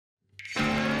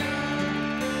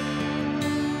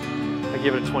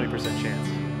give it a 20% chance.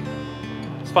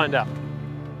 Let's find out.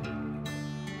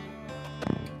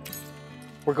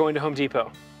 We're going to Home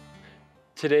Depot.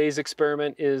 Today's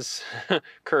experiment is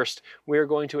cursed. We are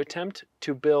going to attempt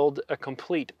to build a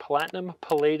complete platinum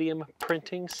palladium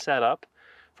printing setup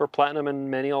for platinum and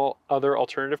many other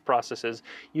alternative processes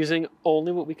using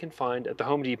only what we can find at the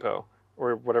Home Depot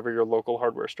or whatever your local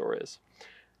hardware store is.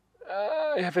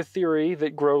 I have a theory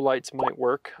that grow lights might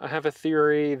work. I have a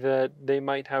theory that they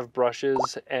might have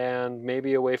brushes and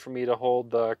maybe a way for me to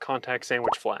hold the contact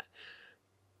sandwich flat.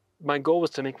 My goal was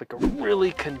to make like a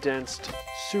really condensed,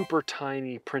 super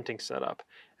tiny printing setup.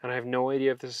 And I have no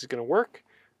idea if this is gonna work,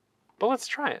 but let's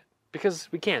try it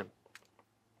because we can.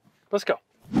 Let's go.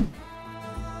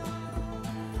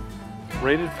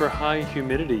 Rated for high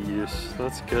humidity use,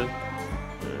 that's good.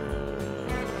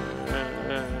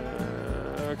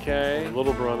 Okay,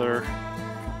 little brother.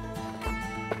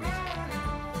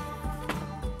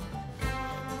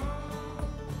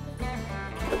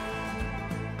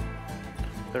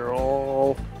 They're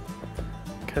all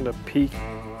kind of peak.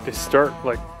 They start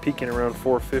like peaking around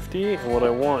 450, and what I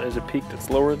want is a peak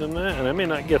that's lower than that, and I may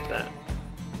not get that.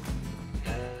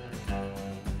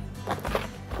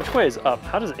 Which way is up?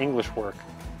 How does English work?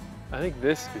 I think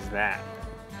this is that.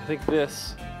 I think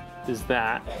this is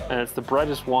that, and it's the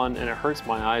brightest one, and it hurts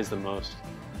my eyes the most,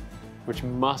 which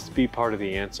must be part of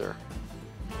the answer.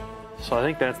 So I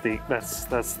think that's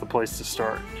the place to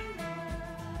start.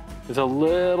 It's a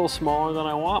little smaller than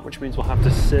I want, which means we'll have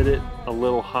to sit it a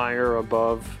little higher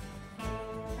above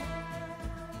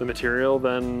the material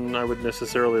than I would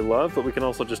necessarily love, but we can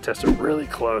also just test it really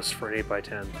close for an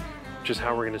 8x10, which is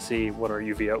how we're gonna see what our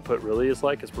UV output really is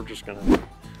like, is we're just gonna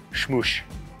smoosh.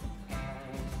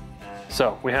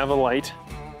 So we have a light,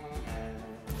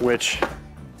 which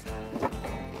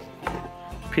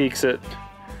peaks at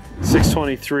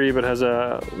 623, but has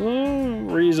a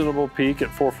reasonable peak at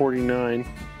 449.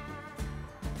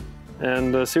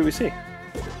 And see what we see.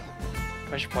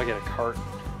 I should probably get a cart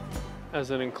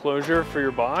as an enclosure for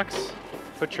your box.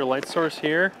 Put your light source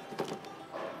here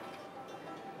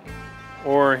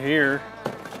or here.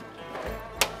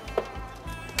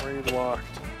 Already locked.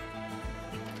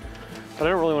 But I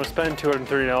don't really want to spend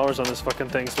 $230 on this fucking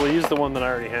thing, so we'll use the one that I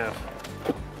already have.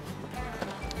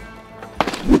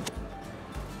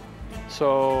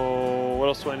 So what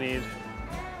else do I need?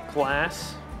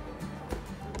 Glass.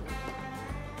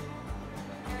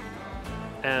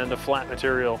 And a flat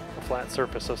material, a flat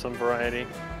surface of some variety.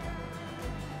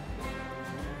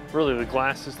 Really, the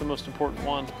glass is the most important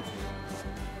one.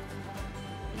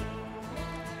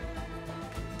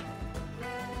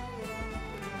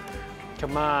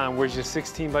 Come on, where's your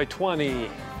 16 by 20?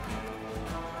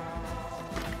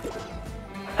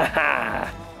 Haha!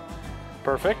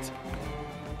 Perfect.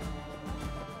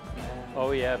 Oh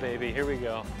yeah, baby, here we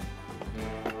go.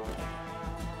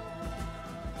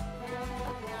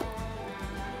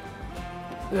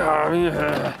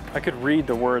 I could read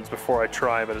the words before I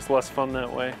try, but it's less fun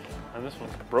that way. And this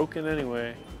one's broken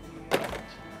anyway. I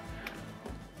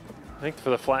think for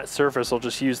the flat surface, I'll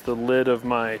just use the lid of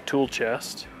my tool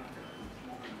chest.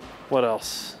 What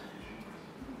else?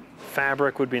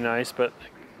 Fabric would be nice, but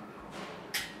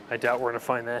I doubt we're gonna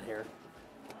find that here.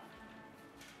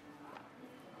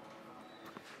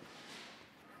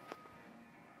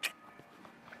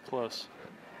 Close.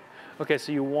 Okay,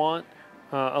 so you want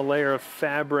a layer of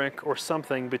fabric or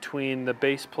something between the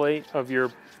base plate of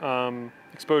your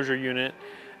exposure unit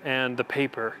and the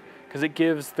paper, because it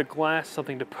gives the glass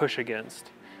something to push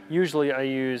against. Usually I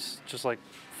use just like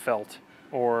felt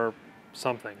or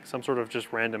something, some sort of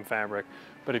just random fabric.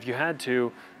 But if you had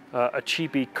to, a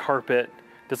cheapy carpet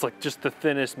that's like just the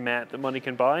thinnest mat that money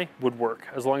can buy would work.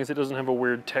 As long as it doesn't have a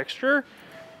weird texture,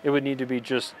 it would need to be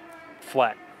just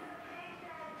flat.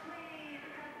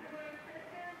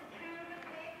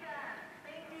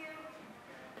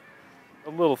 A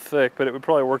little thick, but it would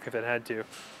probably work if it had to.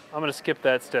 I'm gonna skip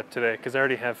that step today because I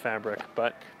already have fabric,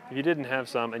 but if you didn't have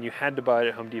some and you had to buy it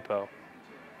at Home Depot,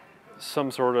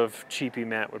 some sort of cheapy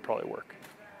mat would probably work.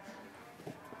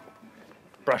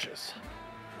 Brushes.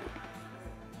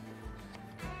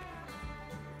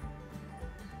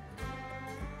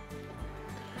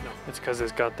 No, it's because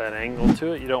it's got that angle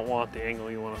to it. You don't want the angle,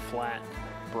 you want a flat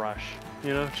brush.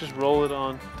 You know, just roll it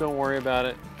on, don't worry about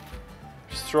it.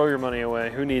 Just throw your money away.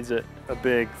 Who needs it? A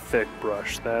big, thick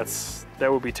brush. That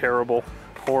would be terrible,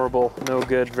 horrible, no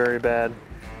good, very bad.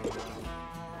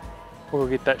 We'll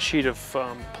get that sheet of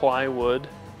plywood.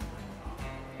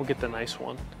 We'll get the nice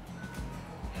one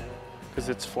because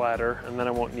it's flatter, and then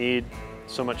I won't need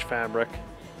so much fabric.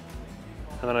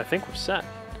 And then I think we're set.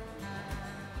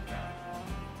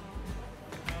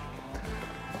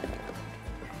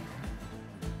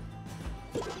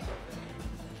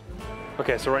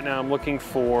 Okay, so right now I'm looking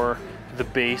for the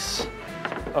base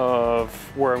of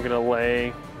where I'm gonna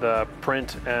lay the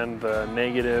print and the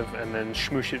negative and then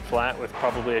smoosh it flat with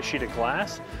probably a sheet of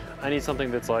glass. I need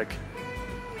something that's like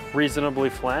reasonably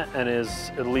flat and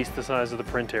is at least the size of the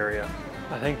print area.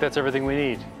 I think that's everything we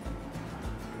need.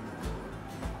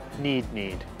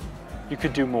 Need. You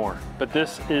could do more, but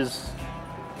this is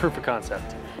proof of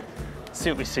concept. Let's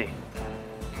see what we see.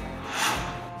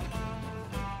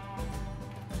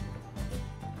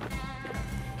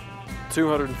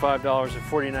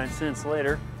 $205.49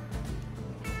 later,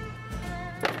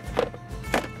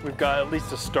 we've got at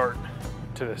least a start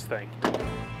to this thing.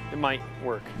 It might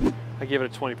work. I give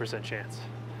it a 20% chance.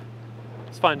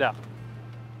 Let's find out.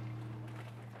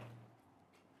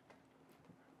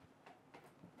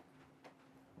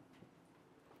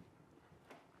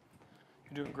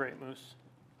 You're doing great, Moose.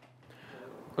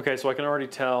 Okay, so I can already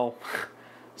tell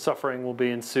suffering will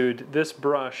be ensued. This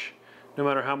brush, no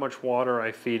matter how much water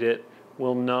I feed it,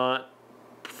 will not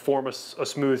form a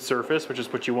smooth surface, which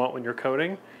is what you want when you're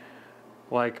coating.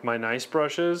 Like my nice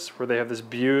brushes, where they have this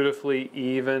beautifully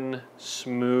even,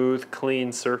 smooth,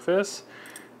 clean surface.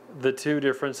 The two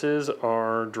differences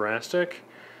are drastic.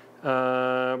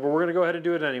 But we're gonna go ahead and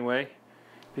do it anyway,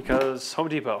 because Home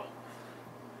Depot.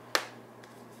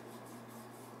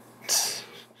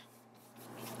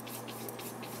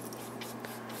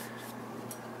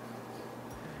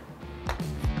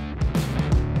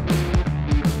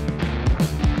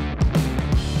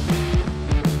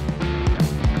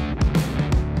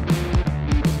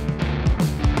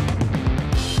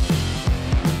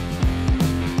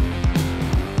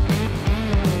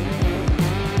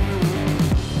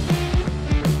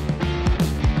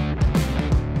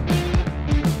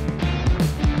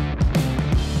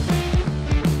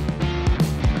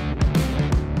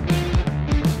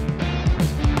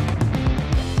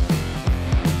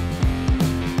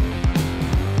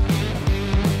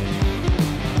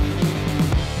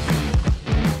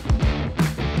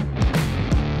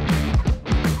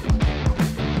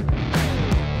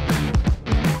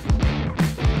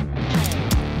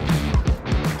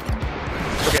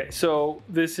 So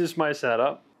this is my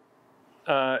setup.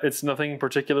 It's nothing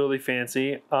particularly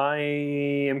fancy. I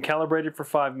am calibrated for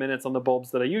 5 minutes on the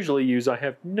bulbs that I usually use. I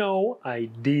have no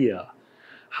idea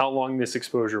how long this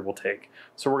exposure will take.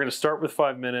 So we're gonna start with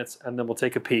 5 minutes and then we'll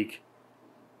take a peek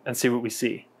and see what we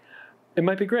see. It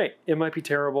might be great, it might be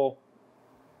terrible.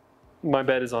 My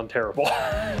bet is on terrible.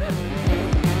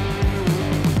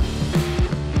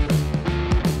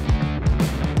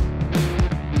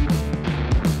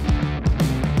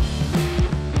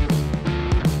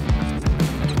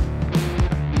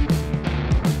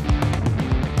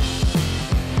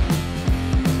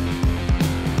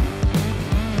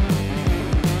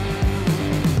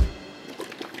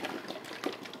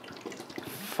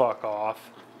 Fuck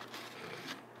off.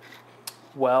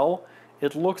 Well,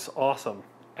 it looks awesome,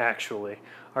 actually.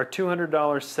 Our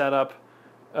 $200 setup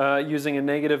using a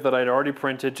negative that I'd already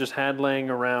printed, just had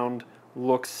laying around,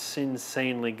 looks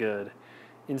insanely good.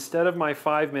 Instead of my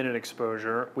 5-minute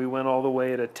exposure, we went all the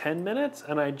way to 10 minutes,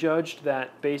 and I judged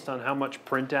that based on how much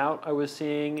printout I was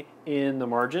seeing in the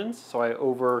margins. So I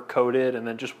over-coated and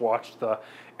then just watched the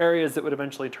areas that would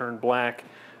eventually turn black.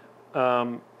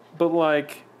 But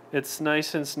like, it's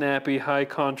nice and snappy, high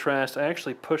contrast. I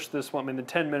actually pushed this one. I mean, the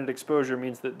 10-minute exposure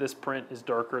means that this print is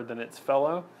darker than its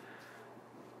fellow.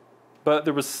 But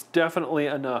there was definitely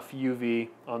enough UV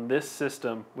on this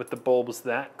system with the bulbs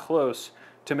that close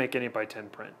to make an 8x10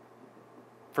 print.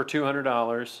 For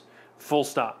 $200, full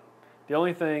stop. The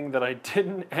only thing that I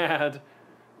didn't add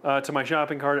to my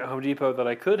shopping cart at Home Depot that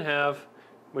I could have,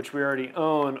 which we already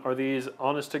own, are these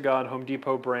honest-to-God Home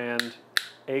Depot brand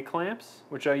A-clamps,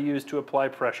 which I use to apply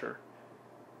pressure.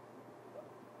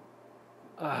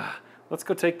 Let's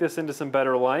go take this into some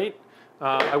better light.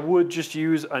 I would just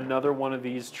use another one of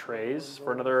these trays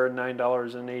for another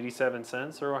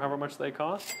 $9.87 or however much they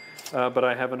cost. But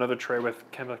I have another tray with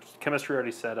chemistry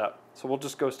already set up. So we'll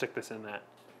just go stick this in that.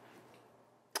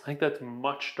 I think that's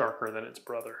much darker than its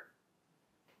brother.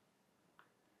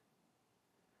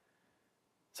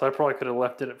 So I probably could have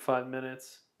left it at 5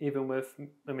 minutes. Even with,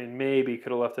 I mean, maybe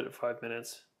could have left it at 5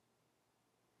 minutes.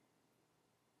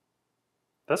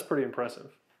 That's pretty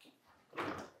impressive.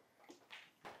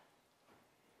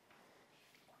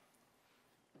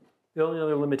 The only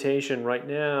other limitation right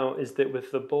now is that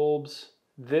with the bulbs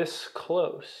this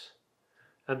close,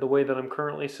 and the way that I'm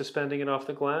currently suspending it off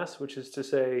the glass, which is to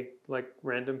say, like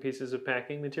random pieces of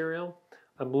packing material,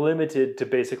 I'm limited to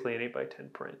basically an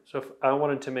 8x10 print. So if I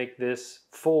wanted to make this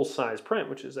full-size print,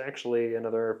 which is actually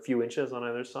another few inches on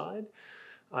either side,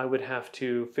 I would have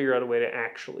to figure out a way to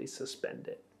actually suspend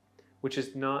it, which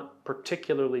is not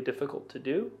particularly difficult to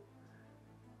do,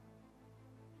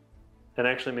 and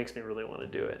actually makes me really want to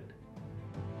do it.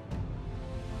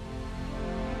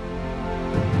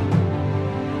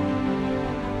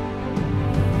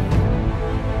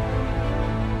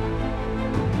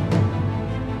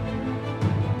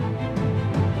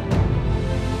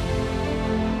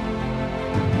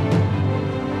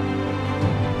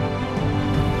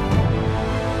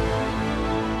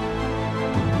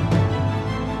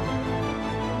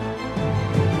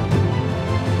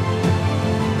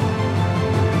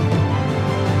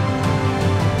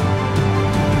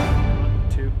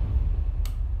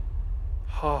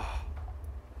 Oh,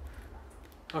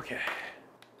 okay.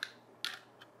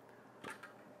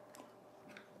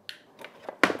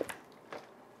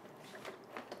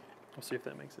 We'll see if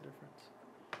that makes a difference.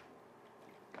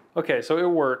 Okay, so it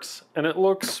works, and it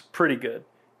looks pretty good.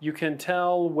 You can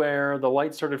tell where the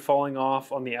light started falling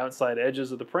off on the outside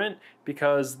edges of the print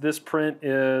because this print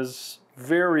is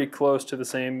very close to the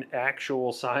same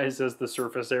actual size as the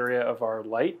surface area of our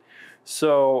light.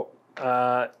 So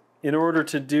in order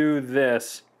to do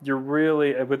this, you're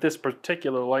really, with this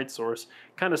particular light source,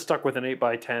 kind of stuck with an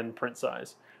 8x10 print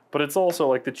size. But it's also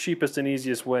like the cheapest and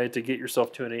easiest way to get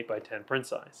yourself to an 8x10 print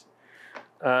size.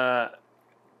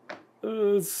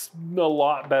 It's a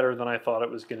lot better than I thought it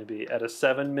was going to be. At a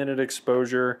 7-minute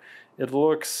exposure, it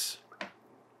looks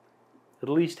at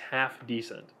least half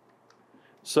decent.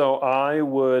 So I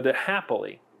would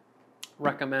happily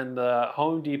recommend the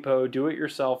Home Depot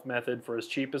do-it-yourself method for as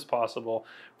cheap as possible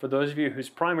for those of you whose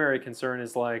primary concern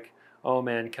is like, oh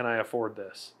man, can I afford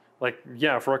this? Like,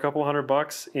 yeah, for a couple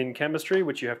 $100 in chemistry,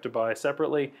 which you have to buy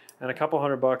separately, and a couple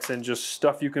 $100 in just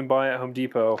stuff you can buy at Home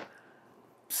Depot,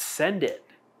 send it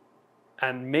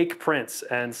and make prints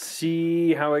and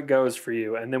see how it goes for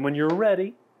you. And then when you're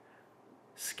ready,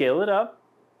 scale it up.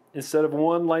 Instead of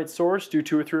one light source, do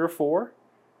 2 or 3 or 4.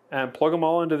 And plug them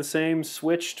all into the same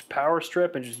switched power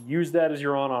strip and just use that as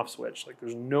your on-off switch. Like,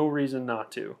 there's no reason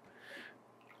not to.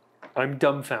 I'm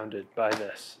dumbfounded by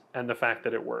this and the fact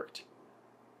that it worked.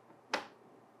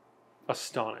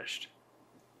 Astonished.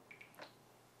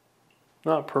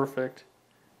 Not perfect,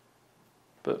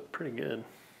 but pretty good.